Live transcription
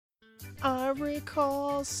I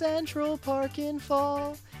recall Central Park in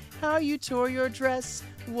fall, how you tore your dress,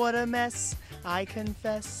 what a mess. I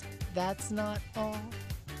confess, that's not all.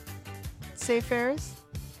 Say Ferris?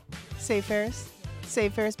 Say Ferris? Say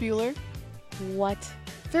Ferris Bueller? What?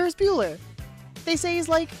 Ferris Bueller. They say he's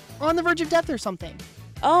like on the verge of death or something.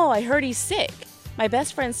 Oh, I heard he's sick. My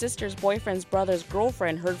best friend's sister's boyfriend's brother's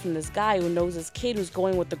girlfriend heard from this guy who knows this kid who's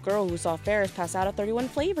going with the girl who saw Ferris pass out at 31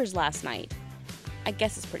 Flavors last night. I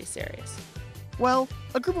guess it's pretty serious. Well,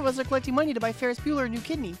 a group of us are collecting money to buy Ferris Bueller a new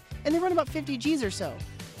kidney, and they run about 50 G's or so.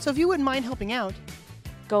 So if you wouldn't mind helping out...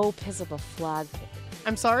 Go piss up a flagpole.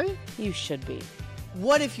 I'm sorry? You should be.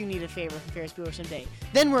 What if you need a favor from Ferris Bueller someday?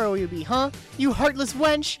 Then where will you be, huh? You heartless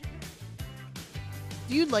wench! If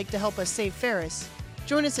you'd like to help us save Ferris,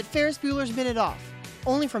 join us at Ferris Bueller's Minute Off,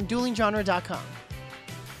 only from duelinggenre.com.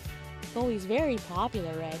 Oh, he's very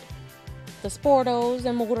popular, Red. The sportos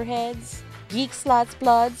and motorheads, geeks, sluts,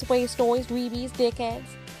 bloods, wastoids, dweebies, dickheads.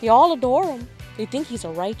 They all adore him. They think he's a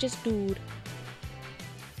righteous dude.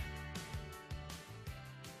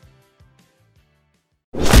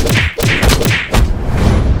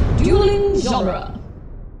 Dueling Genre.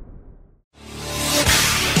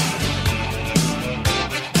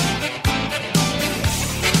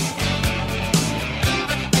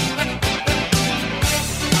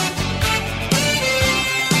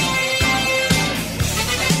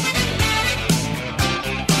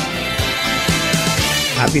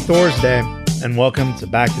 Happy Thursday, and welcome to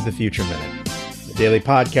Back to the Future Minute, the daily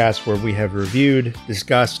podcast where we have reviewed,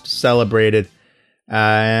 discussed, celebrated,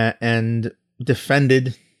 and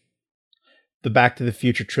defended the Back to the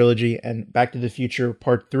Future trilogy and Back to the Future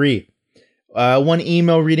Part 3. One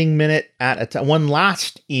email reading minute at a time. One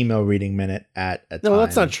last email reading minute at a time. No,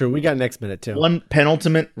 that's not true. We got next minute too. One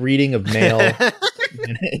penultimate reading of mail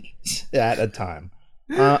minute at a time.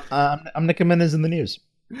 I'm Nick Jimenez in the news.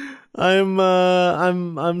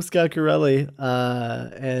 I'm Scott Corelli,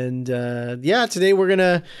 and today we're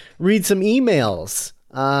gonna read some emails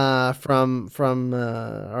from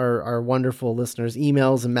our wonderful listeners,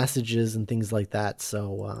 emails and messages and things like that.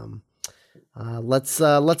 So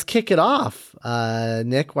let's kick it off.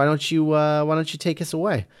 Nick, why don't you take us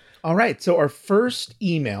away? All right. So our first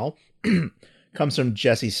email comes from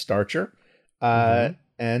Jesse Starcher, and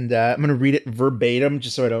I'm going to read it verbatim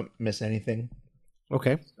just so I don't miss anything.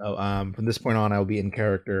 Okay. So from this point on, I will be in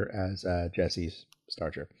character as Jesse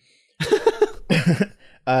Starcher.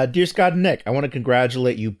 Dear Scott and Nick, I want to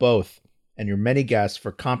congratulate you both and your many guests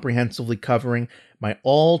for comprehensively covering my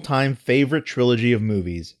all-time favorite trilogy of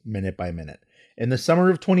movies, minute by minute. In the summer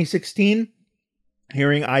of 2016,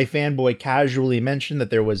 hearing iFanboy casually mention that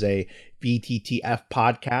there was a BTTF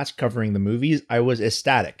podcast covering the movies, I was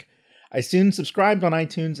ecstatic. I soon subscribed on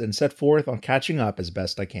iTunes and set forth on catching up as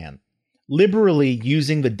best I can, liberally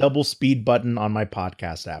using the double speed button on my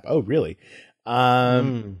podcast app. Oh, really?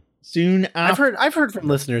 Soon after, I've heard from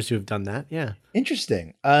listeners who have done that. Yeah.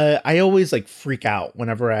 Interesting. I always freak out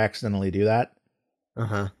whenever I accidentally do that.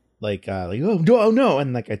 Like oh no,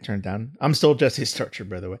 and I turn it down. I'm still Jesse Starcher,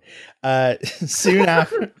 by the way.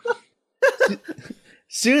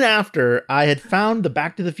 Soon after, I had found the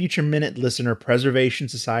Back to the Future Minute Listener Preservation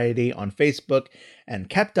Society on Facebook and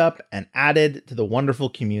kept up and added to the wonderful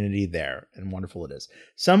community there. And wonderful it is.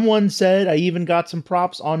 Someone said I even got some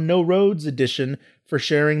props on No Roads edition for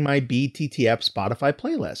sharing my BTTF Spotify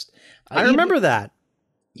playlist. I remember that.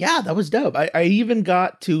 Yeah, that was dope. I even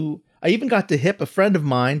got to hip a friend of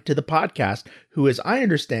mine to the podcast who, as I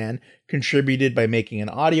understand, contributed by making an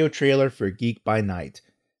audio trailer for Geek by Night.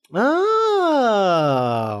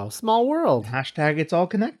 Oh, small world. Hashtag it's all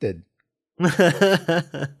connected.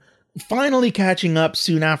 Finally catching up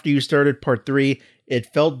soon after you started part 3,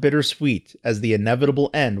 it felt bittersweet as the inevitable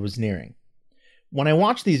end was nearing. When I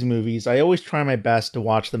watch these movies, I always try my best to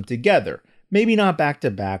watch them together, maybe not back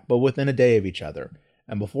to back, but within a day of each other.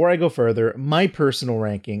 And before I go further, my personal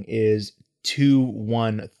ranking is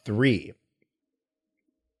 2-1-3.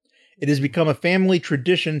 It has become a family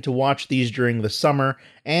tradition to watch these during the summer,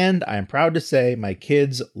 and I am proud to say my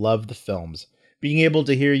kids love the films. Being able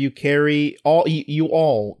to hear you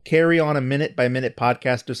all carry on a minute-by-minute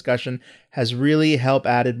podcast discussion has really helped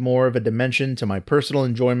added more of a dimension to my personal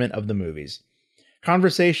enjoyment of the movies.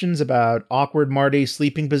 Conversations about awkward Marty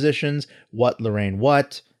sleeping positions, what Lorraine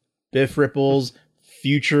what, Biff ripples,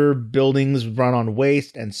 future buildings run on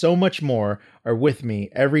waste, and so much more are with me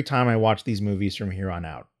every time I watch these movies from here on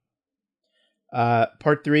out.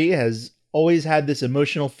 Part 3 has always had this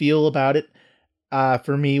emotional feel about it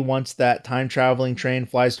for me once that time-traveling train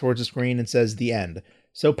flies towards the screen and says the end.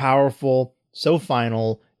 So powerful, so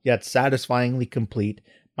final, yet satisfyingly complete.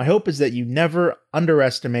 My hope is that you never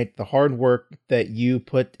underestimate the hard work that you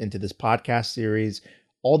put into this podcast series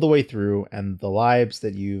all the way through and the lives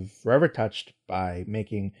that you've forever touched by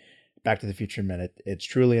making Back to the Future Minute. It's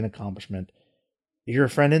truly an accomplishment. You're a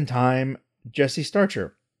friend in time, Jesse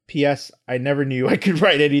Starcher. P.S. I never knew I could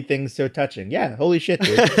write anything so touching. Yeah, holy shit,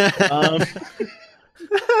 dude.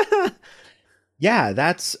 Yeah,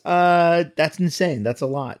 that's insane. That's a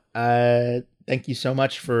lot. Thank you so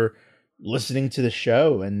much for listening to the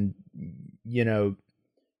show, and yeah,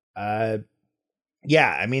 I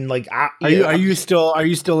mean, like, are you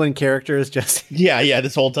still in character as Jesse? Yeah.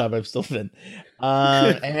 This whole time I've still been,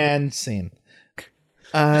 and scene.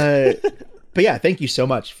 But yeah, thank you so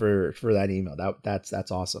much for that email.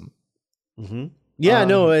 That's awesome. Mm-hmm. Yeah,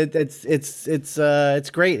 no, it's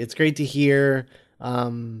great. It's great to hear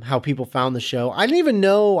how people found the show. I didn't even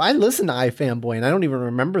know I listened to iFanboy, and I don't even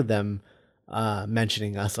remember them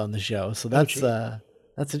mentioning us on the show. So that's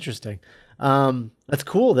interesting. That's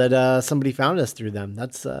cool that somebody found us through them.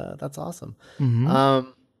 That's awesome. Mm-hmm.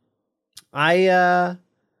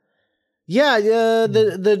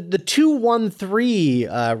 The 213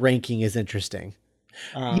 ranking is interesting.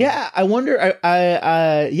 Yeah, I wonder.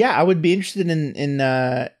 I would be interested in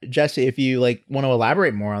Jesse, if you like want to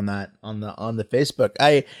elaborate more on that on the Facebook.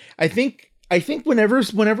 I think whenever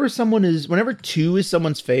two is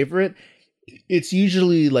someone's favorite, it's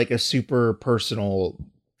usually like a super personal,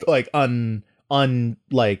 like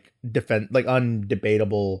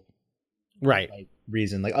undebatable, right? Like,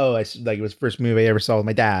 reason, like, oh, it was the first movie I ever saw with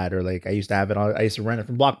my dad, or like I used to have it on, I used to rent it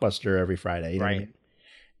from Blockbuster every Friday, right?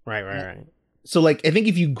 Right. So like, I think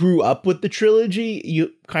if you grew up with the trilogy,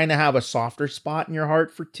 you kind of have a softer spot in your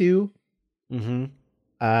heart for 2. Mm-hmm.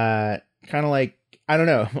 Kind of like, I don't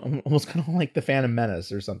know, almost kind of like the Phantom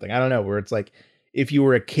Menace or something. I don't know, where it's like, if you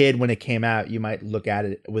were a kid when it came out, you might look at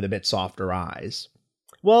it with a bit softer eyes.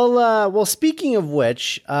 Well, speaking of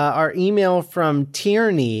which, our email from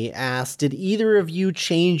Tierney asked, did either of you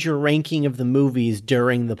change your ranking of the movies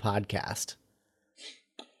during the podcast?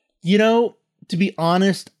 To be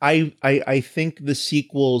honest, I think the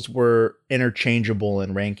sequels were interchangeable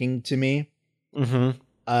in ranking to me. Mm-hmm.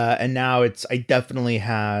 And now I definitely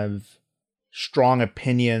have strong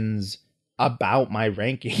opinions about my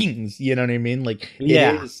rankings. You know what I mean? Like,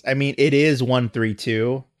 yeah. It is 1, 3,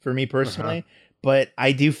 2 for me personally. Uh-huh. But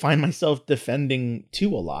I do find myself defending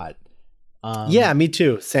 2 a lot. Yeah, me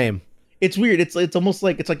too. Same. It's weird. It's almost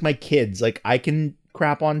like, it's like my kids. Like, I can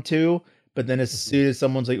crap on 2, but then as soon as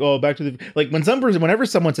someone's like, "Oh, back to the," like whenever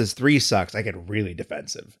someone says 3 sucks, I get really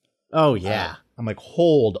defensive. Oh yeah. I'm like,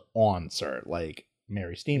 hold on, sir. Like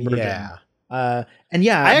Mary Steenburgen. Yeah. And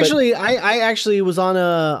yeah, I actually was on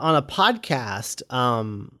a podcast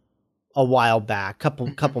a while back,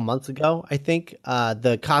 couple months ago, I think,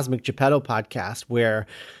 the Cosmic Geppetto podcast, where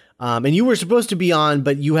and you were supposed to be on,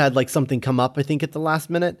 but you had like something come up, I think, at the last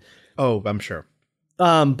minute. Oh, I'm sure.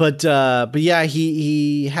 But yeah,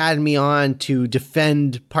 he had me on to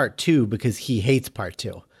defend part 2 because he hates part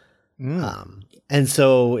 2. And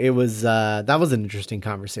so it was that was an interesting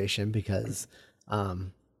conversation because I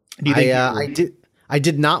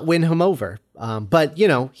did not win him over. But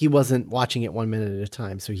he wasn't watching it 1 minute at a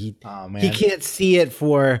time, so he can't see it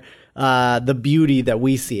for the beauty that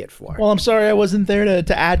we see it for. Well, I'm sorry I wasn't there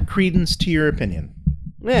to add credence to your opinion.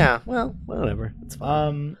 Yeah, well, whatever. It's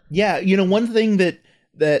fine. Yeah, one thing that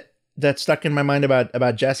stuck in my mind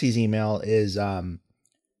about Jesse's email is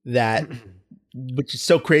that, which is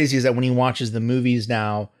so crazy, is that when he watches the movies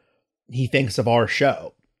now, he thinks of our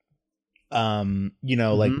show. Like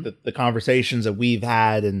the conversations that we've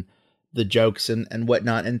had and the jokes and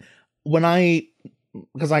whatnot. And when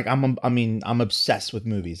because like I'm obsessed with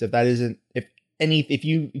movies. If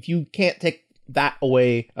you can't take that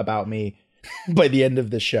away about me by the end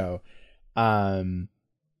of the show, and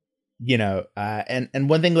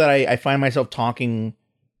one thing that I find myself talking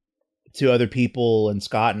to other people and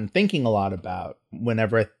Scott and thinking a lot about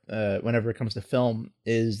whenever it comes to film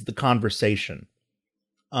is the conversation.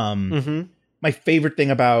 My favorite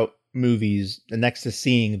thing about movies, next to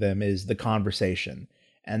seeing them, is the conversation.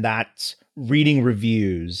 And that's reading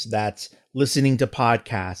reviews, that's listening to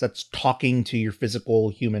podcasts, that's talking to your physical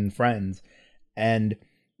human friends. And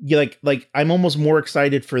like I'm almost more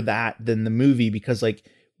excited for that than the movie, because like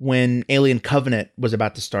when Alien Covenant was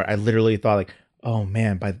about to start, I literally thought like, oh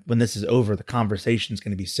man, when this is over, the conversation's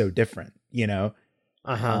going to be so different,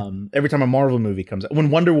 every time a Marvel movie comes out, when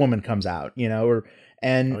Wonder Woman comes out, oh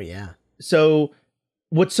yeah. So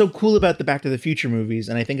what's so cool about the Back to the Future movies,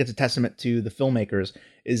 and I think it's a testament to the filmmakers,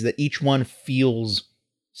 is that each one feels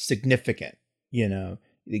significant. You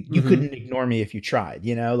couldn't ignore me if you tried.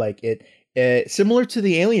 Like similar to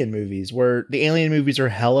the Alien movies, where the Alien movies are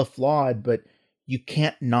hella flawed, but you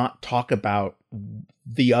can't not talk about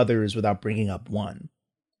the others without bringing up one.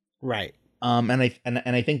 Right. And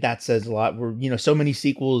I think that says a lot. Where, you know, so many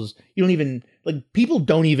sequels, you don't even like, people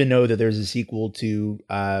don't even know that there's a sequel to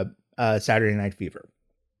Saturday Night Fever,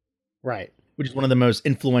 Right. which is one of the most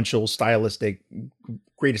influential, stylistic,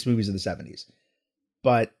 greatest movies of the 70s.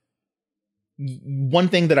 But one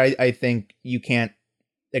thing that I think you can't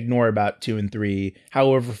ignore about 2 and 3,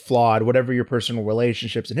 however flawed, whatever your personal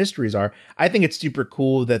relationships and histories are, I think it's super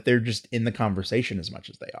cool that they're just in the conversation as much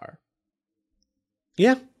as they are.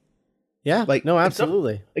 Yeah. Yeah. Like, no,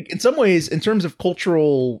 absolutely. In some ways, in terms of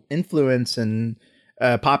cultural influence and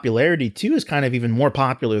popularity, 2 is kind of even more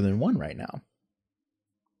popular than 1 right now.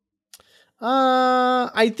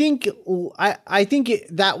 I think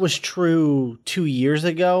that was true 2 years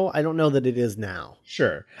ago. I don't know that it is now.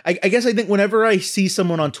 Sure. I guess I think whenever I see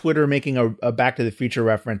someone on Twitter making a Back to the Future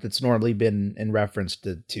reference, it's normally been in reference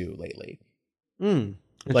to 2 lately.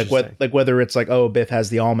 Like whether it's like, oh, Biff has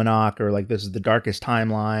the almanac, or like this is the darkest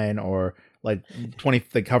timeline, or like 20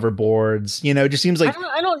 the cover boards, you know, it just seems like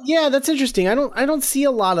I don't yeah, that's interesting. I don't see a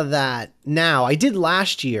lot of that now. I did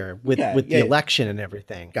last year with the election and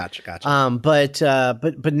everything. Gotcha. But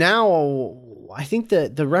now I think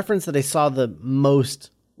the reference that I saw the most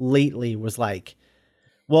lately was like,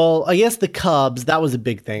 well, I guess the Cubs, that was a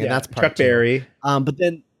big thing, and that's part Chuck Berry. But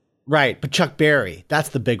then but Chuck Berry, that's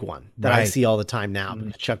the big one that I see all the time now,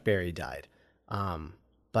 because Chuck Berry died. Yeah,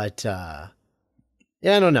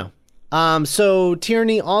 I don't know. So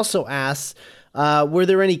Tierney also asks, were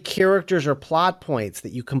there any characters or plot points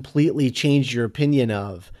that you completely changed your opinion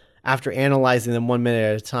of after analyzing them 1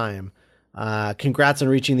 minute at a time? Congrats on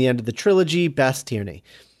reaching the end of the trilogy. Best, Tierney.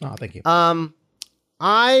 Oh, thank you.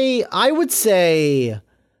 I would say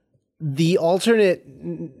the alternate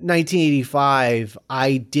 1985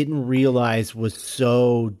 I didn't realize was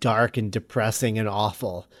so dark and depressing and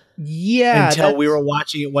awful. Yeah, until we were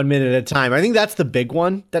watching it 1 minute at a time. I think that's the big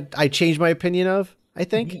one that I changed my opinion of, I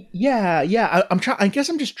think. Yeah. I guess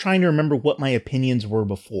I'm just trying to remember what my opinions were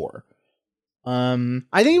before. I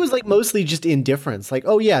think it was like mostly just indifference. Like,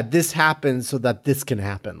 oh yeah, this happens so that this can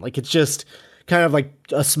happen. Like, it's just kind of like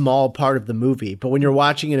a small part of the movie. But when you're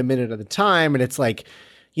watching it a minute at a time, and it's like,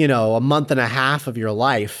 you know, a month and a half of your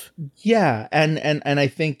life. Yeah. And I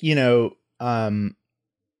think, you know,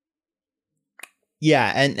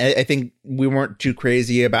 yeah, and I think we weren't too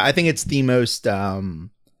crazy about. I think it's the most. I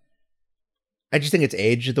just think it's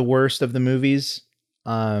aged the worst of the movies.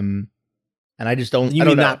 And I just don't. You I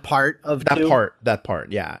don't mean know. that part of that 2? part? That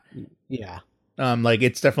part, yeah, yeah. Like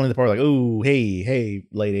it's definitely the part like, oh, hey,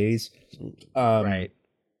 late 80s. Right.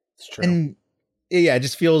 It's true. And yeah, it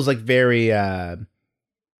just feels like very. Yeah,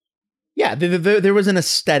 there was an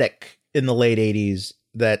aesthetic in the late 80s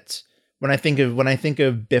that. When I think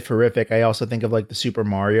of Biff-orific, I also think of like the Super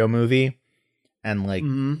Mario movie and like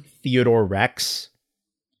Theodore Rex,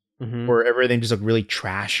 where everything just looked really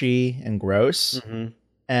trashy and gross. And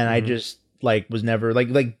I just like was never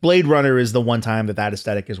like Blade Runner is the one time that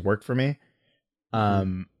aesthetic has worked for me.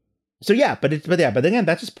 So yeah, but again,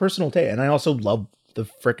 that's just personal taste, and I also love the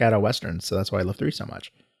frick out of Westerns, so that's why I love 3 so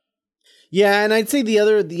much. Yeah, and I'd say the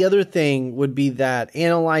other thing would be that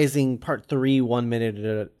analyzing part 3 1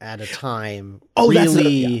 minute at a time. Oh,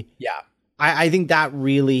 really, yeah. I think that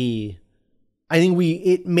really,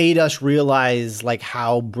 it made us realize like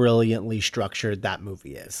how brilliantly structured that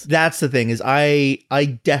movie is. That's the thing, is I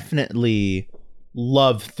definitely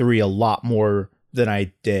love 3 a lot more than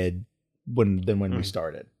I did when we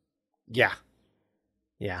started. Yeah.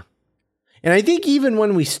 And I think even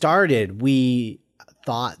when we started, we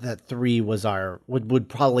thought that 3 was would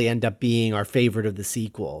probably end up being our favorite of the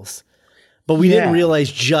sequels, but we didn't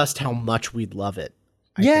realize just how much we'd love it.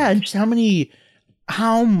 I think. And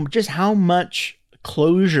just how much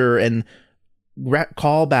closure and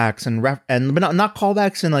callbacks and but not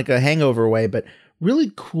callbacks in like a Hangover way, but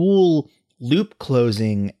really cool loop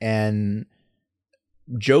closing and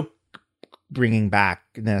joke bringing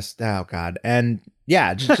backness. Oh God. And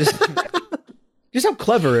yeah, just just how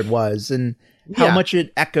clever it was, and how much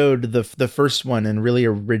it echoed the first one in really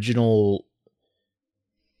original,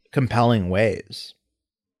 compelling ways.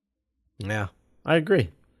 Yeah, I agree.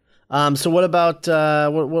 So what about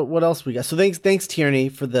what else we got? So thanks Tierney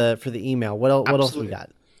for the email. What else we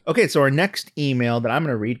got? Okay, so our next email that I'm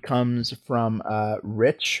going to read comes from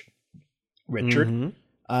Richard. And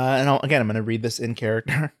I'm going to read this in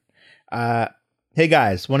character. Hey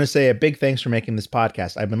guys, want to say a big thanks for making this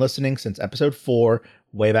podcast. I've been listening since episode 4,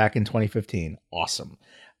 way back in 2015. Awesome.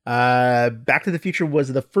 Back to the Future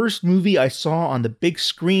was the first movie I saw on the big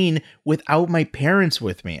screen without my parents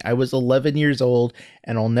with me. I was 11 years old,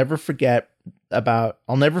 and I'll never forget at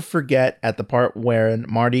the part where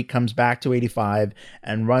Marty comes back to 85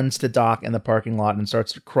 and runs to Doc in the parking lot and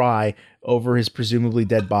starts to cry over his presumably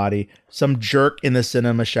dead body. Some jerk in the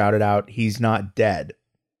cinema shouted out, "He's not dead."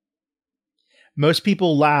 Most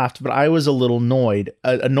people laughed, but I was a little annoyed,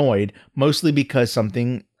 mostly about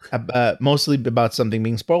something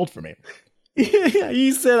being spoiled for me. Yeah,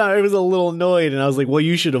 you said I was a little annoyed, and I was like, "Well,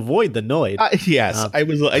 you should avoid the noid." Yes, I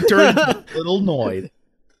turned a little annoyed.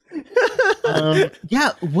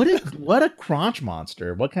 Yeah, what a crotch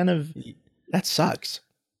monster. What kind of, that sucks.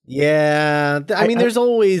 Yeah, I mean, there's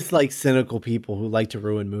always like cynical people who like to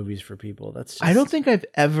ruin movies for people. That's just... I don't think I've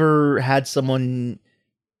ever had someone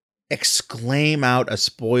exclaim out a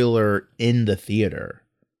spoiler in the theater.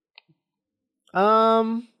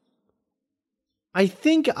 I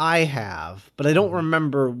think I have, but I don't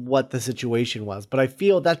remember what the situation was. But I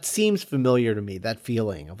feel that seems familiar to me. That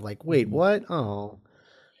feeling of like, wait, what? Oh,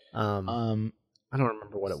 I don't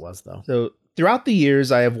remember what it was though. So throughout the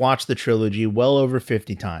years, I have watched the trilogy well over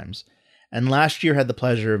 50 times, and last year had the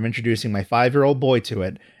pleasure of introducing my 5-year-old boy to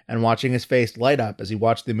it, and watching his face light up as he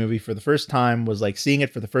watched the movie for the first time was like seeing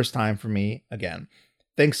it for the first time for me again.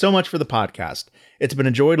 Thanks so much for the podcast. It's been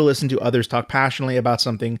a joy to listen to others talk passionately about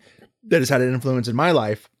something that has had an influence in my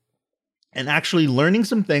life, and actually learning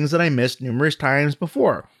some things that I missed numerous times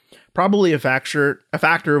before. Probably a factor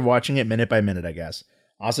of watching it minute by minute, I guess.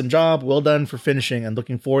 Awesome job. Well done for finishing, and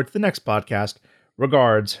looking forward to the next podcast.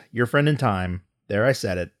 Regards, your friend in time. There, I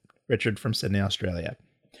said it. Richard from Sydney, Australia.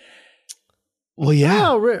 Well,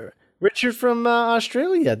 yeah. Oh, Richard from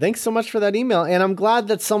Australia. Thanks so much for that email. And I'm glad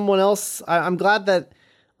that someone else, I'm glad that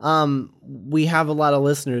we have a lot of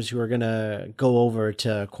listeners who are going to go over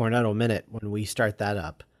to Cornetto Minute when we start that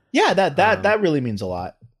up. Yeah, that really means a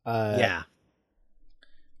lot. Yeah.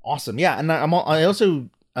 Awesome. Yeah. And I also,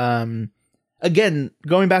 again,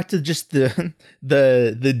 going back to just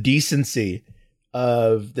the decency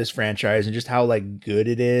of this franchise and just how like good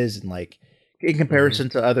it is, and like in comparison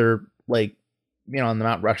to other, like, you know, on the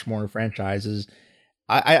Mount Rushmore franchises,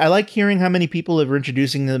 I like hearing how many people are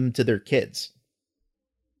introducing them to their kids.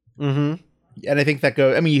 Mm-hmm. And I think that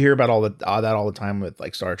I mean, you hear about that all the time with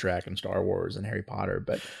like Star Trek and Star Wars and Harry Potter,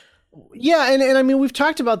 but yeah, and I mean, we've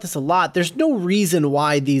talked about this a lot. There's no reason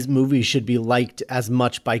why these movies should be liked as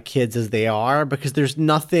much by kids as they are, because there's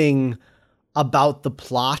nothing about the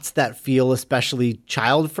plots that feel especially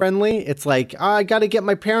child friendly. It's like, oh, I got to get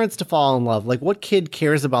my parents to fall in love. Like, what kid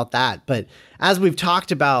cares about that? But as we've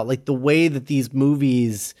talked about, like the way that these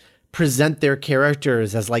movies present their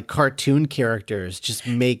characters as like cartoon characters just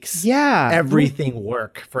makes everything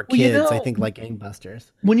work for kids. You know, I think like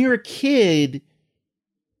gangbusters. When you're a kid,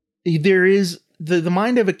 there is the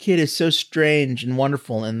mind of a kid is so strange and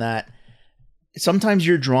wonderful in that sometimes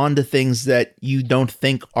you're drawn to things that you don't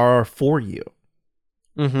think are for you.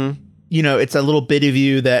 Mm-hmm. You know, it's a little bit of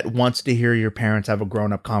you that wants to hear your parents have a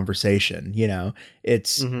grown-up conversation. You know,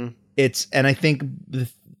 and I think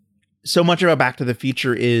so much about Back to the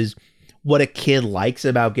Future is what a kid likes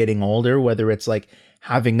about getting older, whether it's like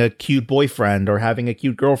having a cute boyfriend or having a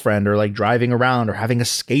cute girlfriend or like driving around or having a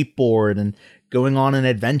skateboard and going on an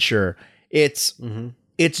adventure. It's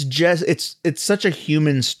such a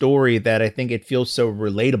human story that I think it feels so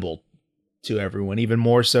relatable to everyone, even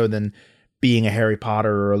more so than being a Harry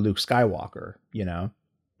Potter or a Luke Skywalker, you know?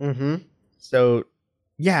 Mm-hmm. So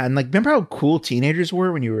yeah. And like, remember how cool teenagers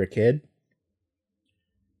were when you were a kid?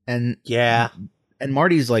 And yeah. And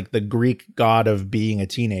Marty's like the Greek god of being a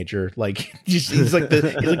teenager. Like he's like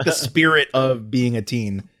the spirit of being a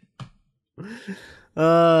teen.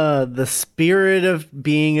 The spirit of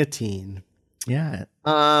being a teen. Yeah.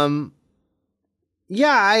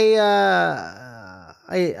 Yeah,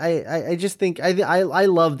 I just think I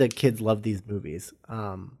love that kids love these movies.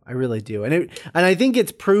 I really do. And I think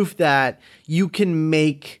it's proof that you can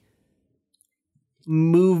make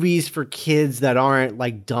movies for kids that aren't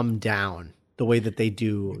like dumbed down the way that they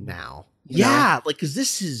do now. Yeah, like, because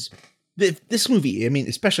this movie, I mean,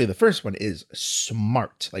 especially the first one, is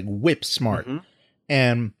smart, like whip smart. Mm-hmm.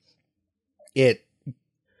 And this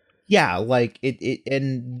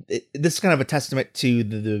is kind of a testament to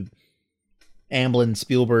the Amblin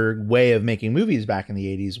Spielberg way of making movies back in the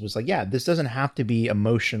 80s was like, yeah, this doesn't have to be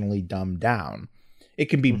emotionally dumbed down. It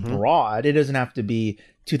can be broad. It doesn't have to be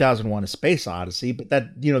 2001: A Space Odyssey, but that,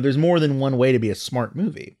 you know, there's more than one way to be a smart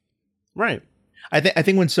movie. Right. I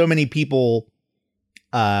think when so many people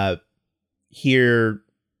hear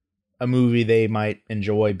a movie they might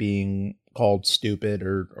enjoy being called stupid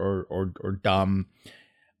or dumb,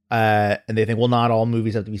 And they think, well, not all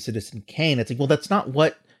movies have to be Citizen Kane. It's like, well, that's not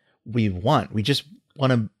what we want. We just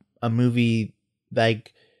want a movie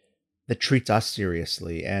like that treats us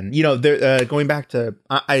seriously. And going back to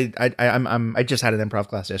I just had an improv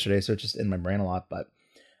class yesterday, so it's just in my brain a lot. But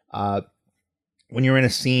when you're in a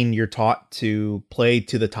scene, you're taught to play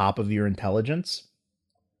to the top of your intelligence,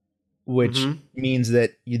 which means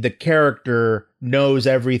that the character knows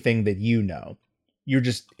everything that you know. You're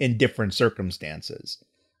just in different circumstances.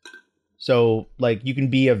 So, like, you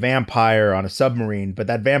can be a vampire on a submarine, but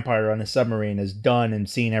that vampire on a submarine has done and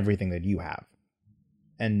seen everything that you have,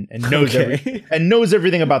 and knows knows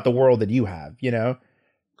everything about the world that you have,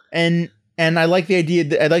 And I like the idea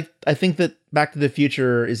that I think that Back to the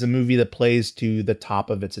Future is a movie that plays to the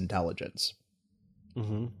top of its intelligence.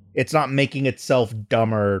 Mm-hmm. It's not making itself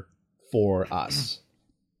dumber for us,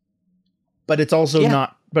 but it's also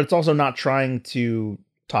not. But it's also not trying to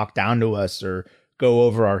talk down to us or go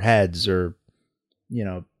over our heads, or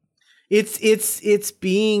it's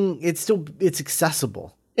accessible.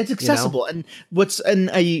 It's accessible. And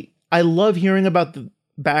I love hearing about the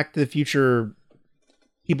Back to the Future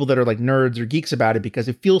people that are like nerds or geeks about it, because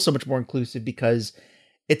it feels so much more inclusive, because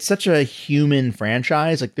it's such a human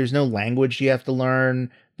franchise. Like, there's no language you have to learn.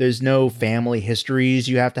 There's no family histories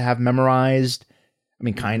you have to have memorized. I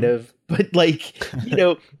mean, kind of. But like,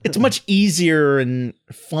 it's much easier and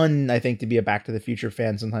fun, I think, to be a Back to the Future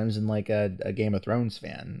fan sometimes than like a Game of Thrones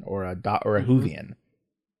fan or a Whovian.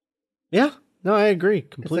 Yeah, no, I agree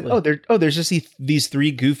completely. Like, there's just these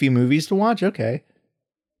 3 goofy movies to watch. Okay,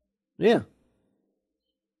 yeah,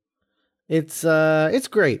 it's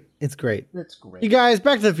great. It's great. That's great. You guys,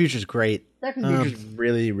 Back to the Future is great. Back to the Future is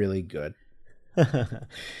really, really good.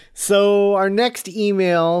 So our next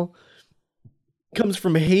email comes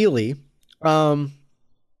from Haley, who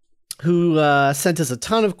sent us a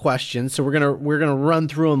ton of questions. So we're gonna run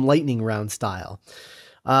through them lightning round style.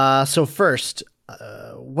 So first,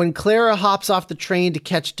 when Clara hops off the train to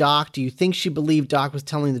catch Doc, do you think she believed Doc was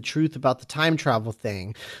telling the truth about the time travel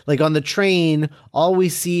thing? Like, on the train, all we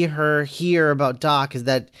see her hear about Doc is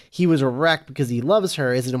that he was a wreck because he loves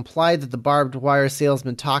her. Is it implied that the barbed wire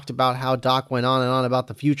salesman talked about how Doc went on and on about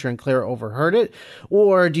the future and Clara overheard it?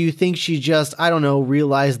 Or do you think she just, I don't know,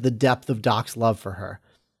 realized the depth of Doc's love for her?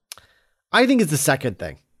 I think it's the second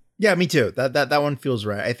thing. Yeah, me too. That one feels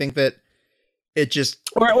right. I think that it just,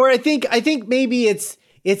 or I think maybe it's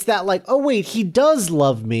that, like, oh wait, he does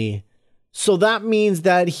love me, so that means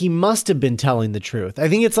that he must have been telling the truth. I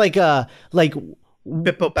think it's like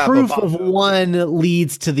proof of one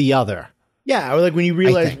leads to the other. Yeah, or like when you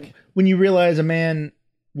realize a man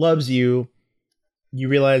loves you, you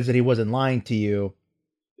realize that he wasn't lying to you.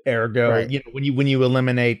 Ergo, right. when you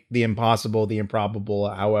eliminate the impossible, the improbable,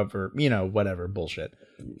 however, whatever bullshit.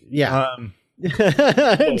 Yeah.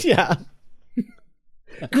 Yeah.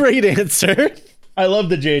 Great answer. I love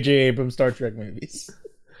the J.J. Abrams Star Trek movies.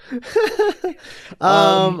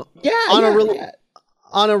 On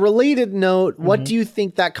a related note, what do you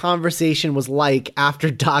think that conversation was like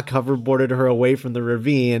after Doc hoverboarded her away from the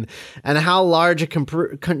ravine, and how large a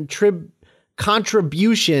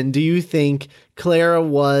contribution do you think Clara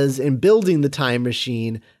was in building the time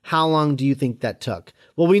machine? How long do you think that took?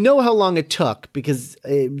 Well, we know how long it took because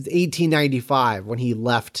it was 1895 when he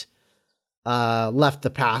left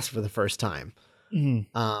the past for the first time.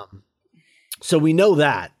 So we know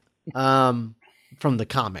that from the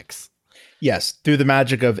comics. Yes, through the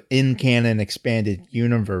magic of in-canon expanded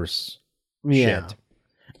universe shit.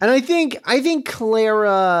 And I think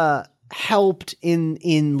Clara helped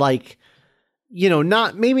in like,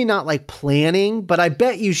 not like planning, but I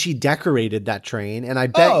bet you she decorated that train, and I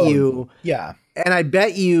bet I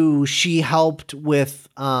bet you she helped with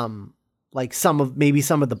like some of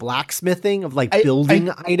the blacksmithing of like building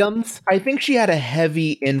items. I think she had a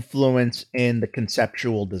heavy influence in the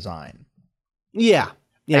conceptual design. Yeah.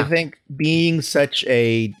 I think being such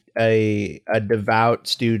a devout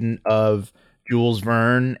student of Jules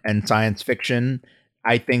Verne and science fiction,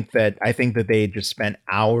 I think that they just spent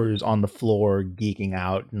hours on the floor geeking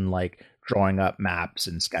out and like drawing up maps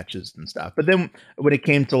and sketches and stuff. But then when it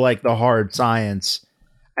came to like the hard science,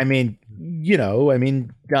 Doc's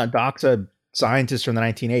a scientist from the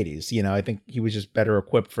 1980s. I think he was just better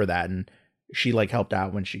equipped for that, and she like helped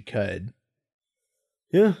out when she could.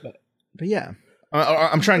 Yeah, but yeah.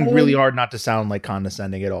 I'm trying really hard not to sound like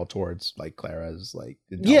condescending at all towards like Clara's like.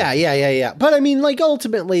 Yeah. But I mean, like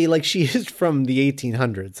ultimately, like she is from the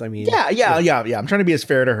 1800s. I mean, yeah. I'm trying to be as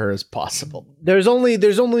fair to her as possible. There's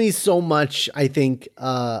only so much, I think,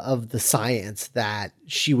 of the science that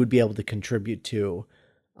she would be able to contribute to,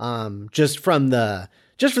 just from the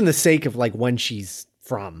sake of like when she's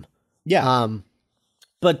from. Yeah.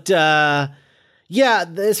 But yeah,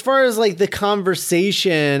 as far as like the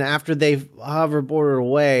conversation after they hoverboarded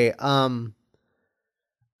away, I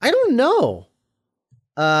don't know.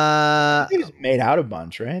 I think it's made out a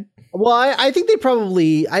bunch, right? Well, I think they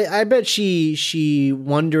probably. I bet she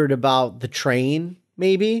wondered about the train.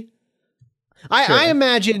 Maybe. I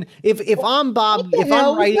imagine if I'm Bob, if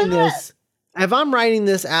I'm writing this, if I'm writing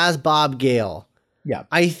this as Bob Gale, Yeah.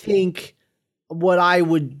 I think what I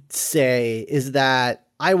would say is that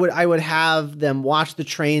I would have them watch the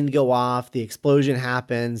train go off. The explosion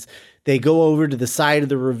happens. They go over to the side of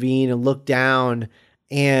the ravine and look down,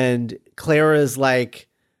 and Clara's like,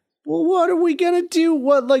 well, what are we gonna do?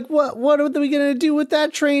 What are we gonna do with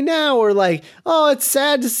that train now? Or like, oh, it's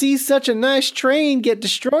sad to see such a nice train get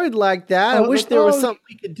destroyed like that. I wish there was something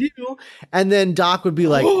we could do. And then Doc would be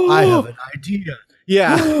like, I have an idea.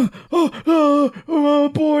 Yeah. Oh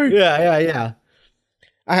boy. Yeah.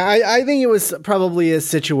 I think it was probably a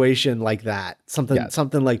situation like that.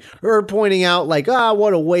 Something like her pointing out like,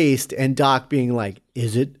 what a waste. And Doc being like,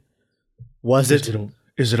 is it? Was it?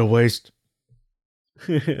 Is it a waste?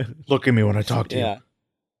 Look at me when I talk to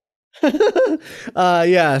you.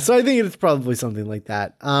 Yeah. So I think it's probably something like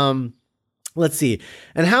that. Let's see.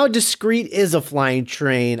 And how discreet is a flying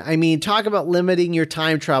train? I mean, talk about limiting your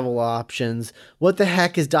time travel options. What the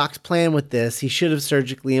heck is Doc's plan with this? He should have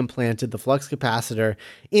surgically implanted the flux capacitor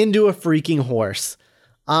into a freaking horse.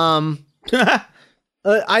 I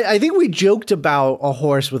think we joked about a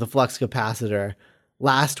horse with a flux capacitor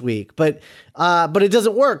last week, but it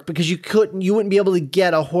doesn't work because you wouldn't be able to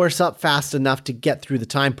get a horse up fast enough to get through the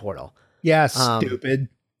time portal. Yeah, stupid.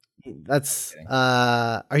 That's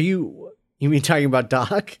you mean talking about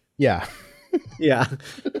Doc? Yeah. Yeah.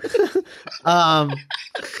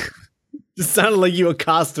 It sounded like you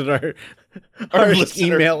accosted our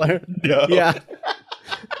emailer. No. Yeah.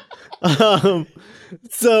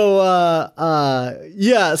 So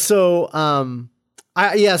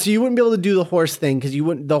you wouldn't be able to do the horse thing because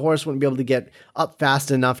the horse wouldn't be able to get up fast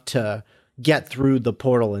enough to get through the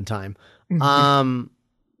portal in time. Mm-hmm.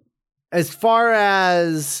 As far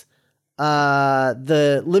as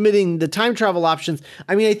the limiting the time travel options,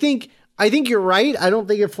 I mean, I think you're right. I don't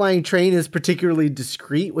think a flying train is particularly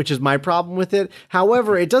discreet, which is my problem with it.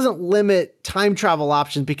 However, it doesn't limit time travel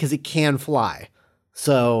options because it can fly,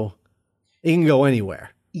 so it can go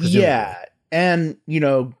anywhere. Presumably. Yeah, and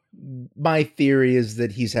my theory is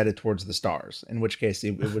that he's headed towards the stars, in which case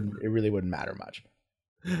it really wouldn't matter much.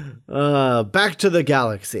 Back to the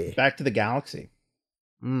galaxy. Back to the galaxy.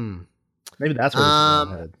 Maybe that's where this is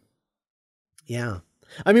headed. Yeah.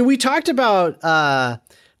 I mean, we talked about either,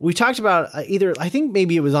 I think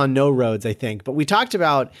maybe it was on No Roads, I think, but we talked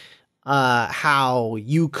about how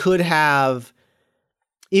you could have,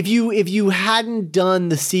 if you hadn't done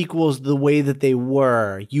the sequels the way that they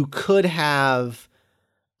were, you could have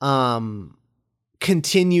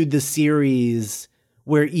continued the series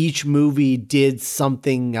where each movie did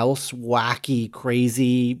something else wacky,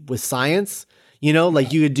 crazy with science.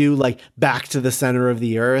 Like you could do like Back to the Center of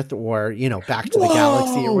the Earth or, Back to the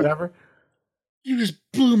Galaxy or whatever. You just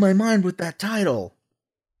blew my mind with that title.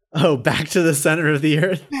 Oh, Back to the Center of the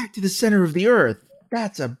Earth? Back to the Center of the Earth.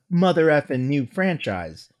 That's a mother effing new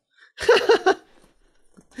franchise.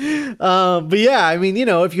 But yeah, I mean,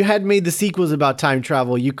 if you had made the sequels about time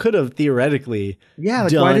travel, you could have theoretically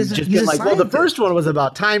why does just been like, well, the first one was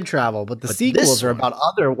about time travel, but the sequels are about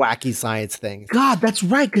other wacky science things. God, that's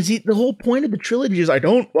right, because the whole point of the trilogy is I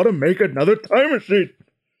don't want to make another time machine.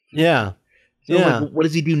 Yeah. So like, what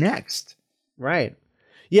does he do next? Right.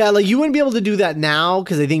 Yeah, like you wouldn't be able to do that now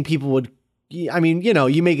because I think people would. I mean,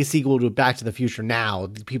 you make a sequel to Back to the Future now,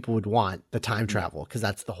 people would want the time travel because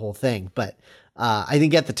that's the whole thing. But I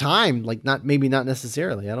think at the time, like not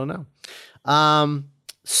necessarily. I don't know.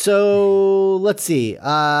 So let's see. She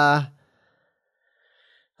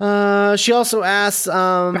also asks,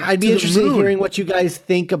 I'd be interested in hearing what you guys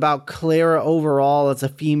think about Clara overall as a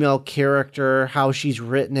female character, how she's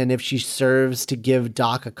written, and if she serves to give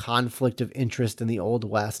Doc a conflict of interest in the Old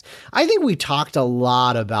West. I think we talked a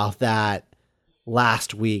lot about that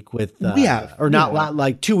last week with,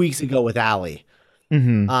 like 2 weeks ago with Allie.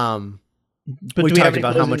 Mm-hmm. But we talked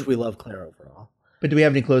about how much we love Clara overall. But do we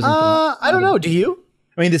have any closing thoughts? I don't know. Do you?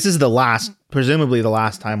 I mean, this is presumably the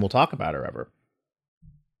last time we'll talk about her ever.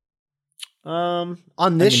 On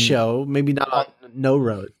this show, maybe not on No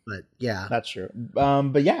Road, but yeah. That's true.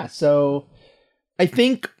 But yeah, so I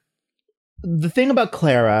think the thing about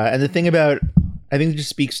Clara and the thing about, I think it just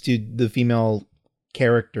speaks to the female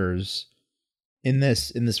characters in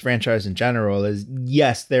this franchise in general is,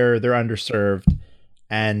 yes, they're underserved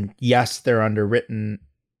And yes, they're underwritten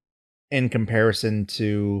in comparison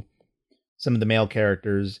to some of the male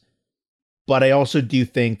characters, but I also do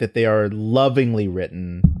think that they are lovingly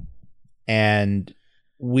written, and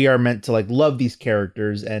we are meant to like love these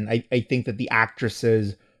characters. And I think that the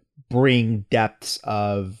actresses bring depths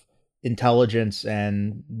of intelligence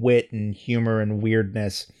and wit and humor and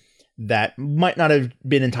weirdness that might not have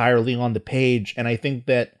been entirely on the page. And I think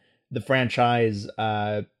that the franchise,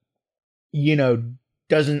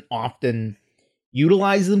 doesn't often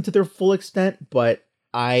utilize them to their full extent, but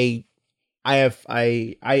I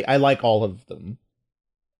like all of them.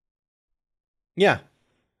 Yeah,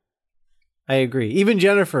 I agree. Even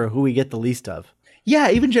Jennifer, who we get the least of.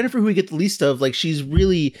 Yeah, even Jennifer, who we get the least of, like she's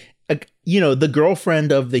really, the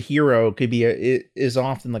girlfriend of the hero could be is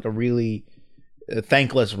often like a really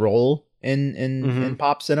thankless role in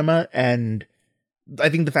pop cinema, and I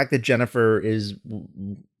think the fact that Jennifer is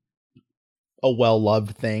a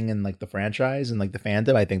well-loved thing in like the franchise and like the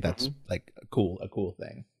fandom, I think that's like a cool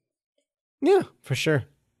thing. Yeah, for sure.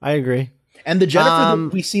 I agree. And the Jennifer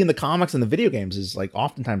that we see in the comics and the video games is like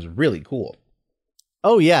oftentimes really cool.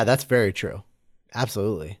 Oh yeah, that's very true.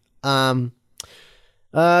 Absolutely.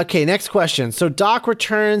 Okay, next question. So Doc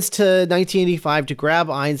returns to 1985 to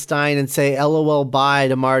grab Einstein and say LOL bye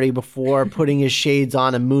to Marty before putting his shades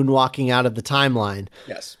on and moonwalking out of the timeline.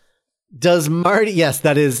 Yes. Does Marty? Yes,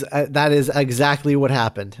 that is exactly what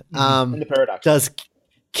happened. In the paradox. Does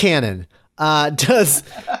canon?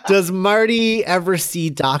 Does Marty ever see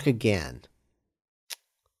Doc again?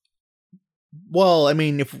 Well, I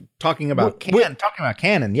mean, if we're talking about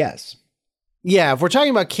canon, yes. Yeah, if we're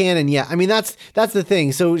talking about canon, yeah. I mean, that's the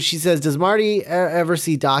thing. So she says, does Marty ever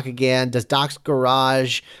see Doc again? Does Doc's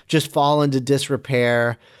garage just fall into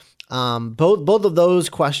disrepair? Both of those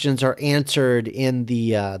questions are answered in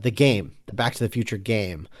the game, the Back to the Future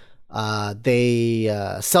game.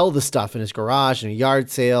 They sell the stuff in his garage in a yard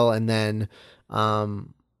sale, and then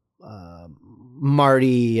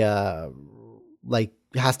Marty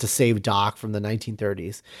has to save Doc from the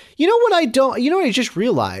 1930s. You know what I just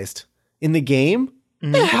realized in the game?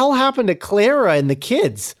 What the hell happened to Clara and the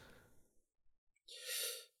kids?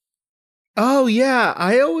 Oh yeah,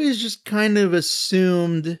 I always just kind of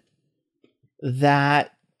assumed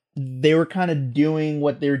that they were kind of doing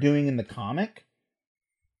what they're doing in the comic,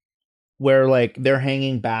 where like they're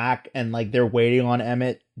hanging back and like they're waiting on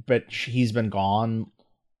Emmett, but he's been gone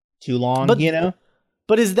too long,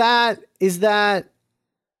 But is that?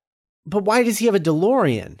 But why does he have a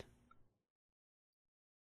DeLorean?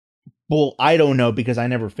 Well, I don't know because I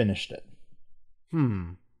never finished it.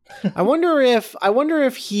 I wonder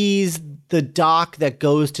if he's the Doc that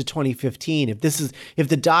goes to 2015. If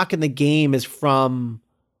the Doc in the game is from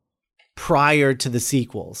prior to the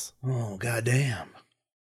sequels. Oh goddamn!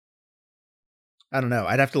 I don't know.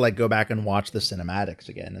 I'd have to like go back and watch the cinematics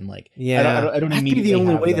again and like. Yeah, I don't that'd be the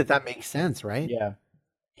only way that makes sense, right? Yeah.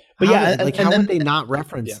 But how would they not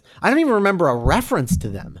reference? Yeah. I don't even remember a reference to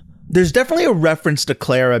them. There's definitely a reference to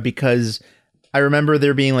Clara because I remember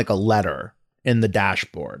there being like a letter in the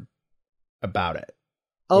dashboard about it.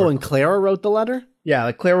 Oh, and Clara wrote the letter? Yeah,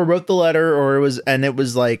 like Clara wrote the letter, or it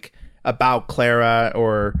was like about Clara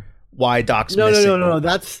or why Doc's missing. No.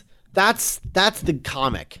 That's the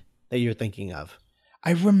comic that you're thinking of.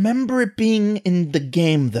 I remember it being in the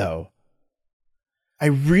game though. I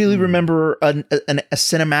really remember a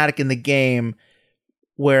cinematic in the game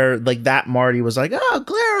where like that Marty was like, "Oh,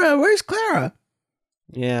 Clara, where's Clara?"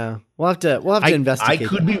 Yeah, we'll have to investigate.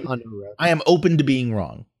 I am open to being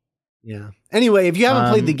wrong. Yeah. Anyway, if you haven't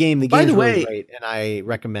played the game by the way, really great, and I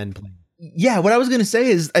recommend playing. Yeah, what I was going to say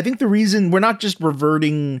is I think the reason we're not just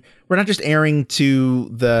airing to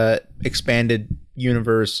the expanded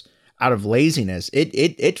universe out of laziness.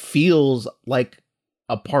 It feels like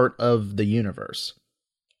a part of the universe.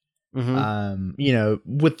 Mm-hmm.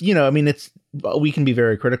 I mean, we can be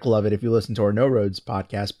very critical of it if you listen to our No Roads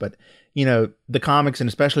podcast, but the comics and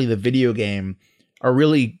especially the video game are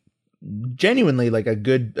really genuinely like a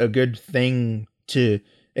good thing to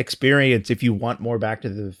experience if you want more Back to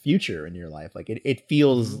the Future in your life. Like it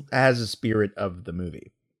feels as a spirit of the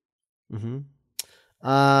movie. Mm-hmm.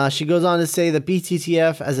 She goes on to say that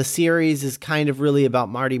BTTF as a series is kind of really about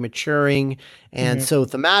Marty maturing. And so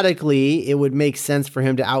thematically, it would make sense for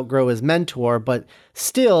him to outgrow his mentor. But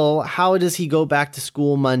still, how does he go back to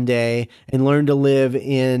school Monday and learn to live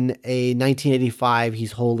in a 1985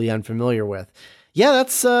 he's wholly unfamiliar with? Yeah,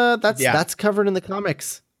 that's covered in the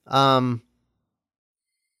comics.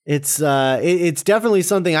 It's definitely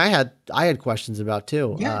something I had questions about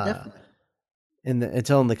too. Yeah, definitely.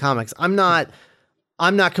 Until in the comics, I'm not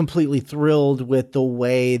I'm not completely thrilled with the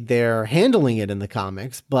way they're handling it in the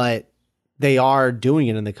comics, but they are doing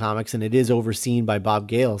it in the comics, and it is overseen by Bob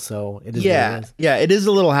Gale. So it is. What it is. Yeah, it is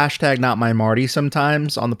a little hashtag not my Marty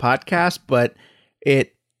sometimes on the podcast, but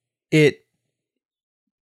it's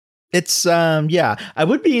yeah. I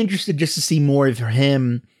would be interested just to see more of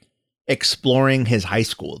him exploring his high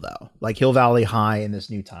school though, like Hill Valley High in this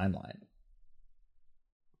new timeline.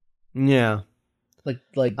 Yeah. Like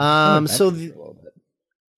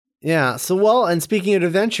yeah. So, well, and speaking of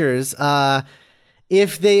adventures,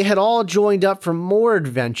 if they had all joined up for more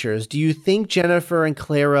adventures, do you think Jennifer and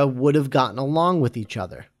Clara would have gotten along with each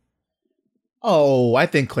other? Oh, I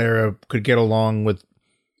think Clara could get along with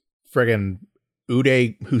friggin'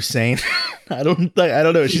 Uday Hussein. I don't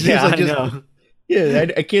know. She seems like just,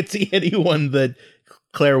 yeah, I can't see anyone that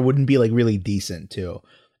Clara wouldn't be like really decent to.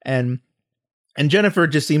 And Jennifer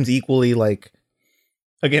just seems equally like,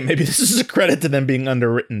 again, maybe this is a credit to them being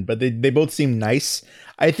underwritten, but they both seem nice.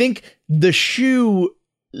 I think the shoe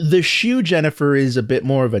Jennifer is a bit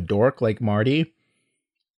more of a dork like Marty.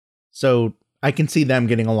 So I can see them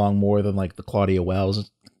getting along more than like the Claudia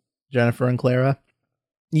Wells, Jennifer and Clara.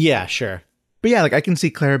 Yeah, sure. But yeah, like I can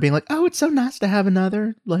see Clara being like, "Oh, it's so nice to have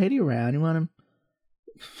another lady around. You want to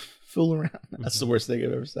fool around?" That's the worst thing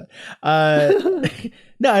I've ever said. No,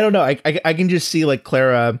 I don't know. I can just see like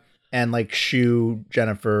Clara and like Shu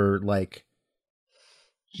Jennifer like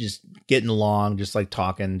just getting along, just like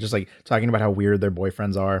talking about how weird their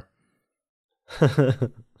boyfriends are.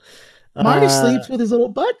 Marty sleeps with his little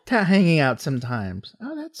butt hanging out sometimes.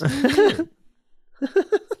 Oh, that's so weird.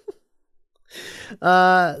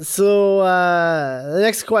 The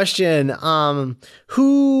next question,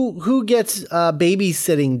 who gets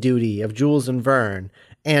babysitting duty of Jules and Vern,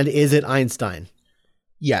 and is it Einstein?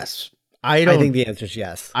 Yes. I think the answer is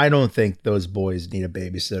yes. I don't think those boys need a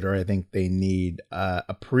babysitter. I think they need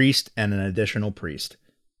a priest and an additional priest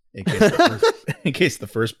in case the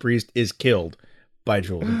first priest is killed by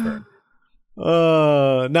Jules and Vern.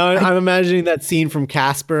 Now I'm imagining that scene from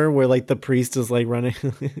Casper where like the priest is like running.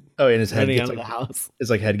 Oh, and his head gets out of the house.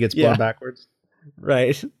 His like head gets blown backwards.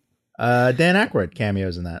 Right. Dan Aykroyd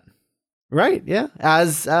cameos in that. Right. Yeah.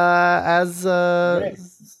 As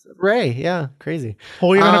Ray. Yeah. Crazy.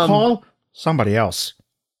 Who are you gonna call? Somebody else.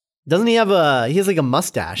 Doesn't he have he has like a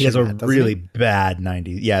mustache? He has a really bad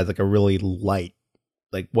 90s. Yeah, it's like a really light,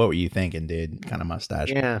 like what were you thinking, dude? Kind of mustache.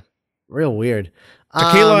 Yeah. Real weird.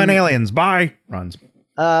 Tequila and aliens. Bye. Runs.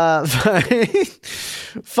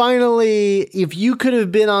 Finally, if you could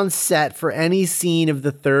have been on set for any scene of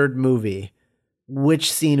the third movie, which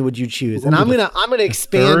scene would you choose? And I'm gonna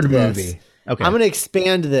expand this. Movie. Okay. I'm gonna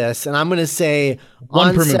expand this, and I'm gonna say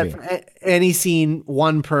one per set movie. For any scene,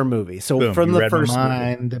 one per movie. So Boom, from the first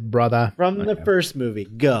movie, brother. From the first movie,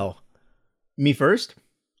 go. Me first?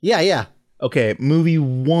 Yeah. Okay, movie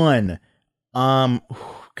one. God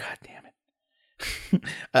damn it.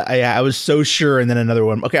 I was so sure, and then another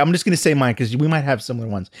one. Okay, I'm just gonna say mine because we might have similar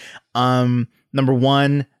ones. Number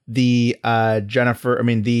one, the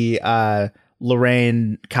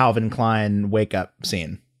Lorraine Calvin Klein wake up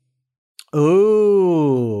scene.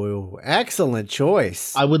 Oh, excellent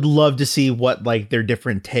choice. I would love to see what like their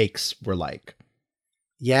different takes were like.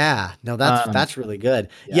 Yeah, no, that's really good.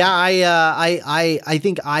 Yeah, I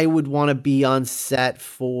think I would want to be on set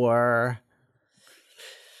for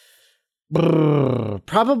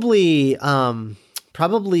probably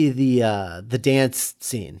the dance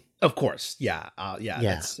scene. Of course, yeah.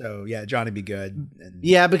 Johnny Be Good.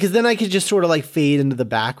 Yeah, because then I could just sort of like fade into the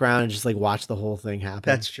background and just like watch the whole thing happen.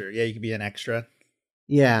 That's true. Yeah, you could be an extra.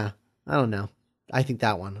 Yeah, I don't know. I think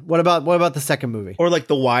that one. What about the second movie? Or like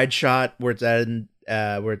the wide shot where it's Ed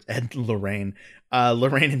and Lorraine,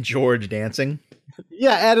 Lorraine and George dancing.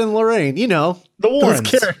 Yeah, Ed and Lorraine. You know the Warrens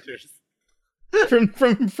characters from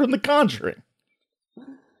The Conjuring.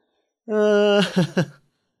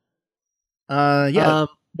 Yeah.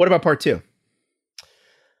 What about part two?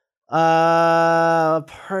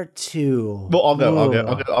 Part two. Well,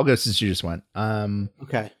 I'll go since you just went.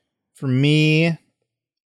 Okay. For me,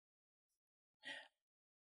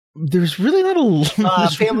 there's really not a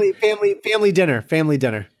family dinner.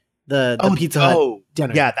 The Pizza Hut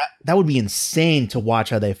dinner. Yeah, that would be insane to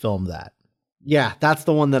watch how they filmed that. Yeah, that's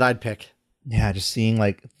the one that I'd pick. Yeah, just seeing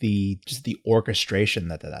like the orchestration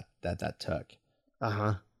that took.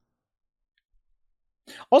 Uh-huh.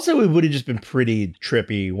 Also, it would have just been pretty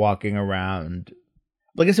trippy walking around.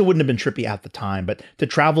 I guess it wouldn't have been trippy at the time, but to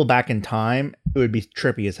travel back in time, it would be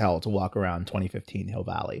trippy as hell to walk around 2015 Hill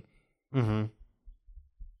Valley. Mm-hmm.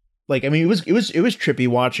 Like, I mean, it was trippy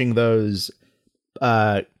watching those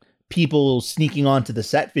people sneaking onto the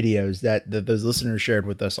set videos that those listeners shared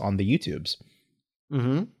with us on the YouTubes.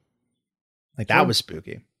 Mm-hmm. Like that was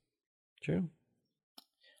spooky. True.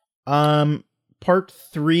 Part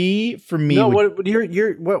 3 for me. No, what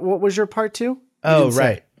was your part 2? Oh,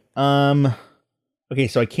 right. Okay,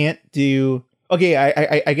 so I can't do. Okay,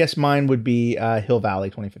 I guess mine would be Hill Valley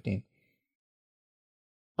 2015.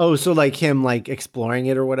 Oh, so like him like exploring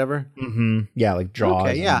it or whatever. Mm-hmm. Yeah, like Jaws.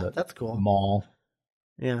 Okay, yeah, that's cool. Mall.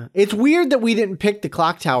 Yeah, it's weird that we didn't pick the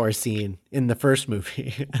clock tower scene in the first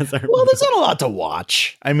movie. As our Well, there's not a lot to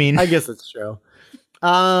watch. I mean, I guess it's true.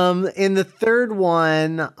 In the third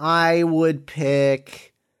one, I would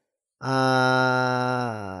pick. Oh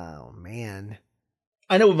man,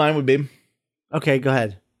 I know what mine would be. Okay, go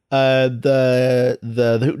ahead. The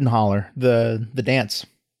Hoot and Holler, the dance.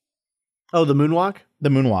 Oh, the moonwalk. The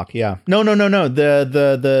moonwalk, yeah. No.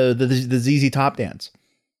 The ZZ Top dance.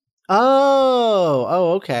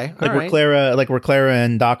 Oh, okay. Like all right. where Clara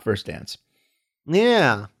and Doc first dance.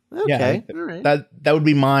 Yeah. Okay. Yeah, all right. That would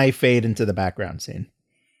be my fade into the background scene.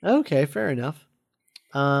 Okay, fair enough.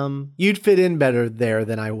 You'd fit in better there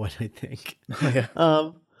than I would, I think. Yeah. I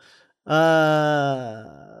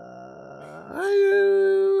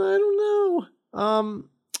don't know.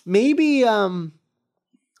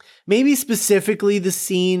 Maybe specifically the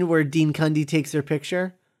scene where Dean Cundy takes their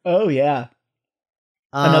picture. Oh yeah.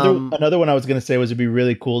 Another one I was gonna say was it'd be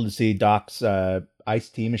really cool to see Doc's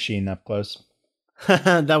iced tea machine up close.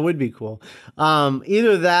 That would be cool.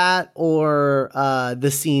 Either that or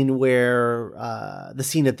the scene where the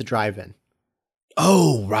scene at the drive-in.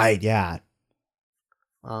 Oh right, yeah.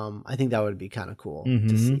 I think that would be kind of cool Mm-hmm.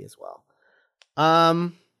 to see as well.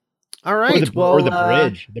 All right. Or the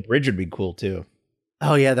bridge. The bridge would be cool too.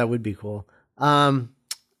 Oh yeah, that would be cool.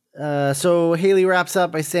 So Haley wraps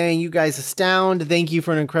up by saying, "You guys astound. Thank you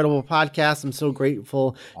for an incredible podcast. I'm so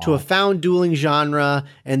grateful to have found dueling genre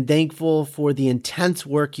and thankful for the intense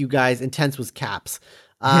work you guys, intense was caps,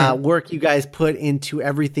 work you guys put into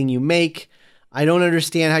everything you make. I don't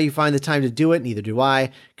understand how you find the time to do it. Neither do I.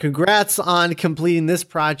 Congrats on completing this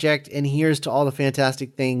project. And here's to all the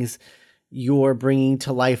fantastic things you're bringing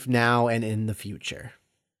to life now and in the future."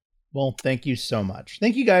 Well, thank you so much.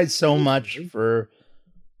 Thank you guys so much for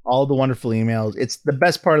all the wonderful emails. It's the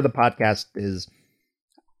best part of the podcast is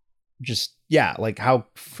just, yeah, like how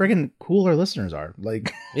friggin' cool our listeners are.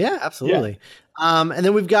 Like, yeah, absolutely. Yeah. And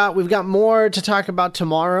then we've got more to talk about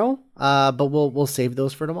tomorrow, but we'll save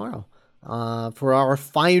those for tomorrow, for our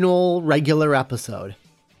final regular episode.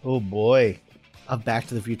 Oh boy, of Back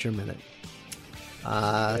to the Future Minute.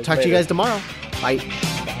 Talk to you guys tomorrow. Bye.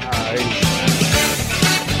 Bye.